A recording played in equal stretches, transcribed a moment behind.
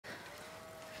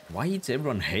Why is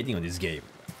everyone hating on this game?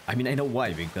 I mean, I know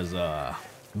why, because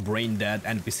brain dead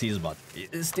NPCs, but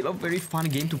it's still a very fun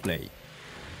game to play.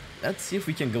 Let's see if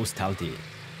we can go stealthy.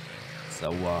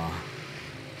 So,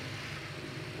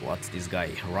 what's this guy?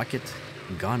 Rocket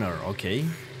gunner, okay.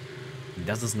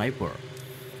 That's a sniper.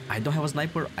 I don't have a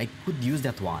sniper, I could use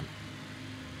that one.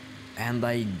 And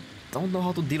I don't know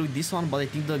how to deal with this one, but I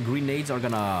think the grenades are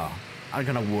gonna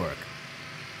work.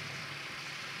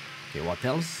 Okay, what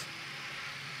else?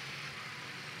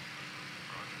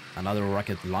 Another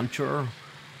rocket launcher.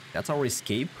 That's our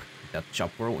escape. That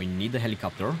chopper, we need the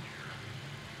helicopter.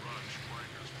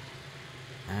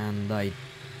 And I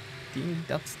think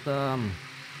that's the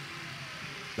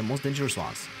most dangerous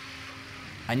ones.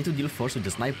 I need to deal first with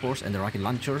the snipers and the rocket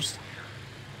launchers.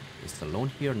 Is alone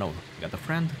here? No, got a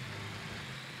friend.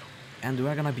 And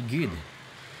we're gonna be good.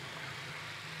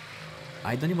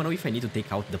 I don't even know if I need to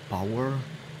take out the power.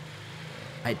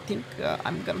 I think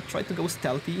I'm gonna try to go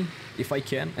stealthy if I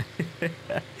can.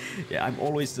 Yeah, I'm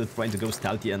always trying to go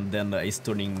stealthy, and then it's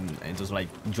turning into like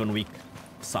John Wick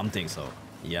something. So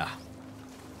yeah,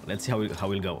 let's see how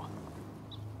we'll go.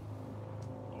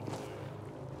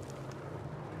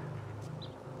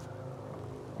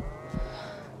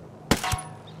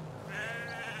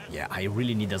 Yeah, I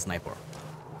really need a sniper.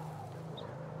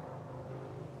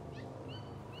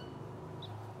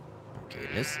 Okay,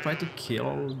 let's try to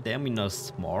kill them in a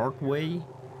smart way.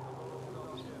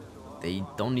 They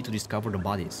don't need to discover the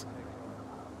bodies.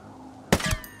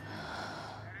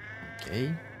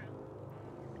 Okay.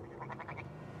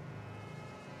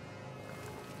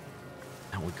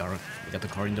 And we got the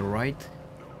car in the right.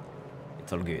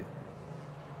 It's all good.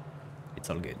 It's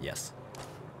all good, yes.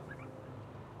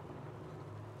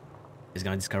 He's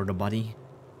gonna discover the body.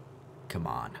 Come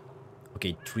on.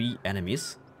 Okay, 3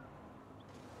 enemies.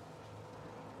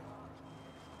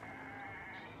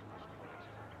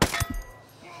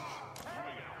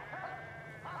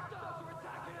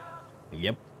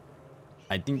 Yep.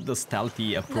 I think the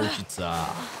stealthy approach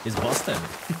is busted.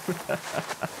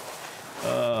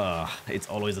 It's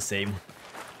always the same.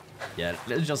 Yeah,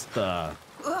 let's just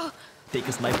take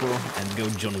a sniper and go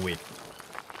John Wick.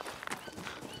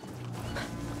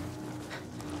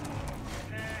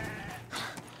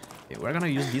 Okay, we're gonna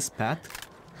use this path.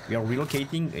 We are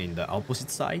relocating in the opposite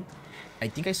side. I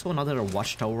think I saw another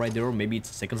watchtower right there. Maybe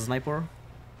it's a second sniper.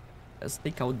 Let's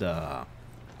take out the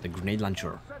grenade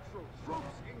launcher.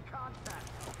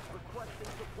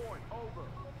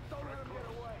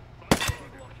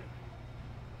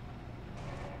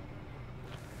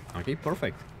 Okay,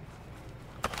 perfect.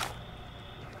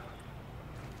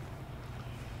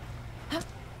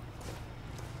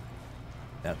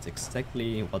 That's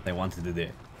exactly what I wanted to do.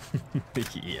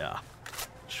 Yeah,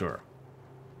 sure.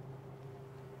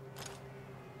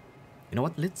 You know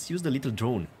what? Let's use the little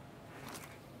drone.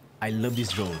 I love this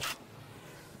drone.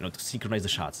 You know, to synchronize the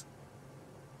shots.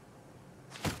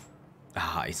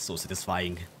 Ah, it's so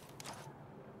satisfying.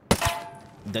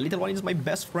 The little one is my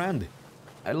best friend.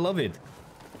 I love it.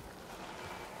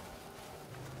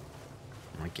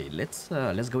 Okay, let's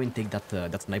go and take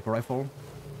that sniper rifle.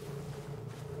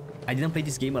 I didn't play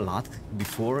this game a lot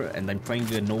before, and I'm trying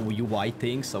to know UI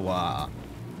things, so I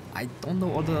don't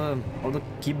know all the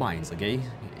keybinds. Okay,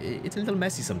 it's a little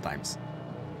messy sometimes.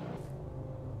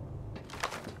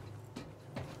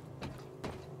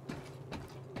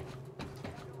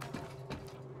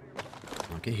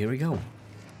 Okay, here we go.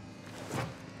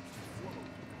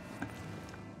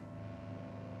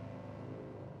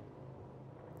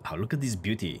 Oh, look at this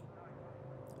beauty.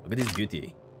 Look at this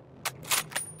beauty.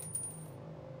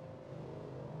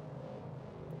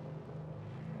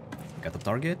 Got the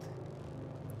target.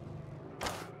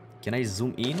 Can I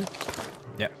zoom in?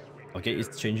 Yeah. Okay,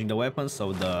 it's changing the weapon,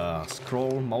 so the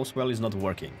scroll mouse wheel is not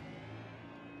working.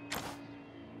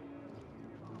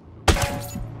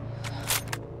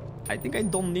 I think I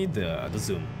don't need the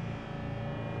zoom.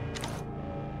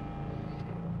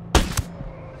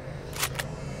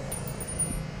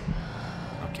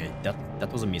 Okay,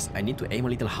 that was a miss. I need to aim a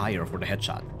little higher for the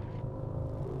headshot.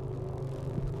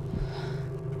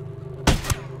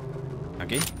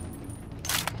 Okay,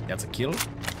 that's a kill.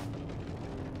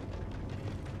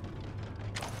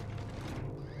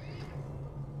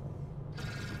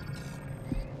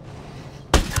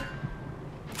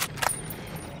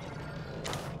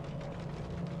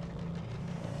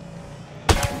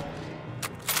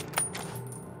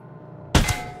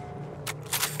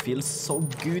 Feels so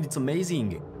good, it's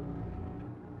amazing.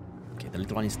 Okay, the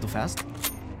little one is too fast.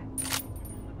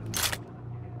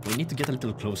 We need to get a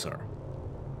little closer.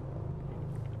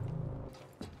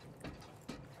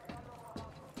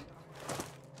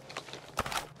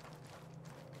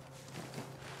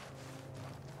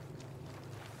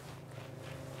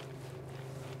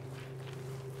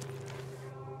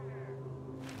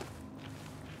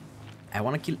 I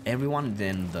want to kill everyone,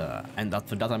 then and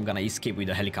after that I'm gonna escape with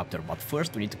the helicopter. But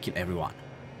first we need to kill everyone.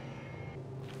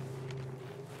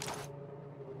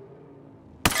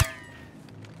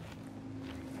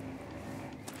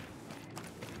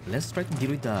 Let's try to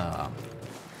deal with the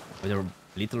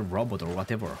little robot or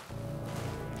whatever.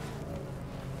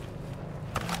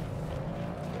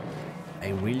 I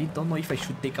really don't know if I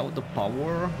should take out the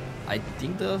power. I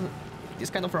think this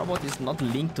kind of robot is not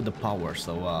linked to the power,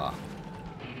 so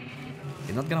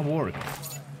it's not gonna work.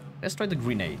 Let's try the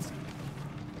grenades.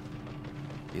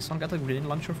 This one got a grenade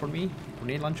launcher for me?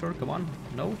 Grenade launcher, come on.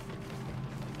 No?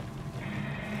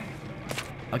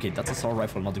 Okay, that's a assault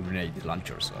rifle, not a grenade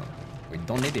launcher, so we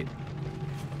don't need it.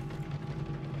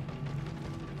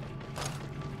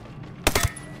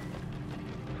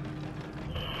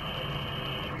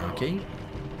 Okay.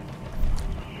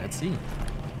 Let's see.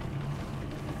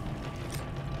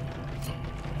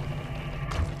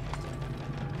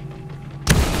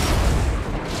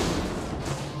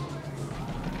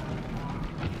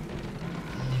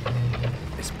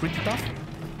 It's pretty tough.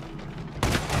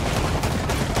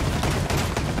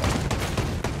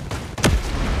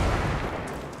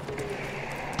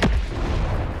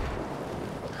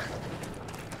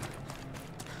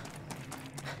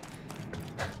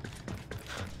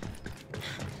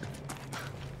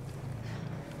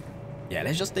 Yeah,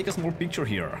 let's just take a small picture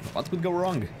here. What could go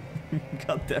wrong?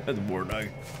 God damn it, Wardog.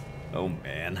 Oh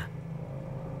man.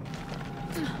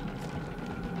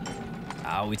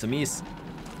 Ow, it's a miss.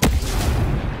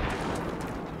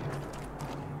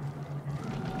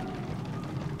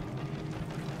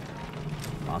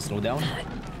 Slow down.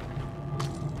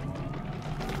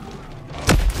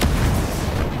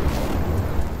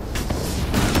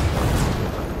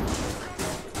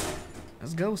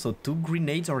 Let's go. So 2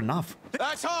 grenades are enough.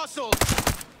 That's hostile.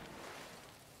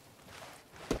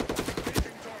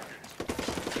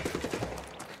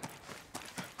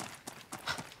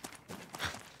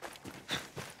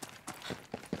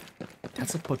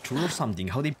 That's a patrol or something.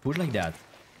 How they push like that?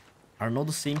 Are not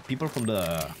the same people from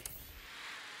the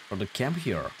camp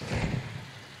here?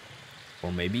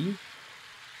 Or maybe?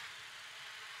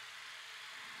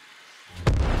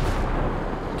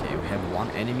 Okay, we have one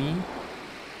enemy.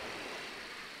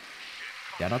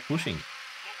 They're not pushing.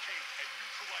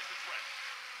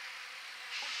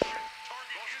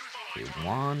 Okay,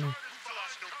 1,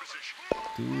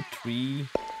 2, 3.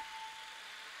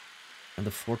 And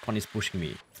the 4th one is pushing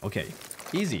me. Okay,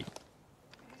 easy.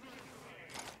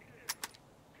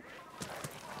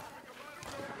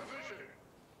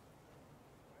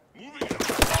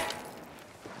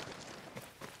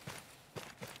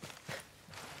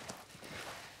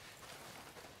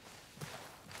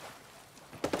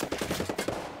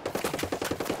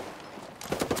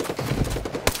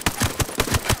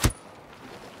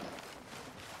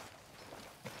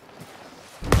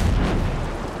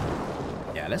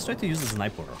 Let's try to use the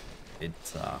sniper.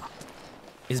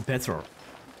 It's better.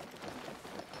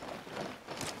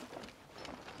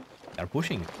 They're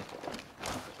pushing.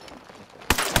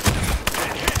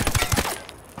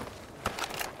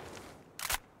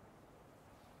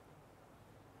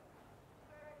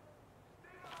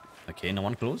 Okay, no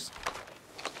one close.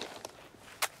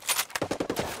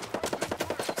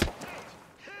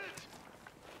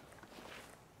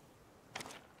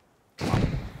 Come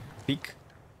on, peek.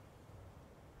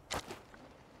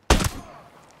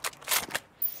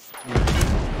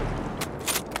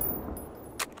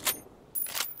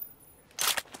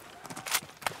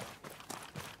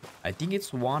 I think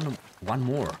it's one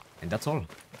more, and that's all.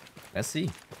 Let's see.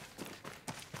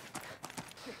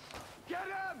 Get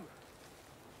him!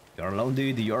 You're alone,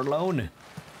 dude. You're alone.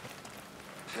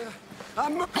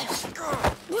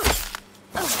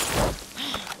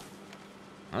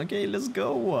 Okay, let's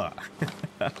go.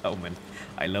 Oh man,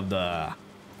 I love the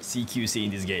CQC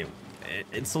in this game.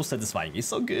 It's so satisfying. It's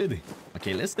so good.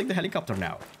 Okay, let's take the helicopter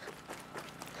now.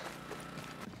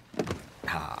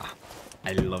 Ah,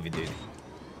 I love it, dude.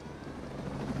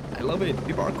 I love it.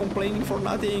 People are complaining for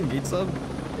nothing. It's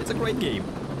a great game.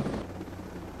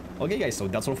 Okay guys, so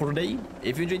that's all for today.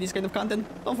 If you enjoyed this kind of content,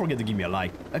 don't forget to give me a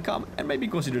like, a comment, and maybe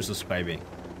consider subscribing.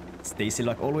 Stay safe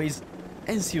like always,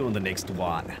 and see you on the next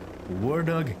one.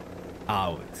 Wardog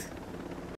out.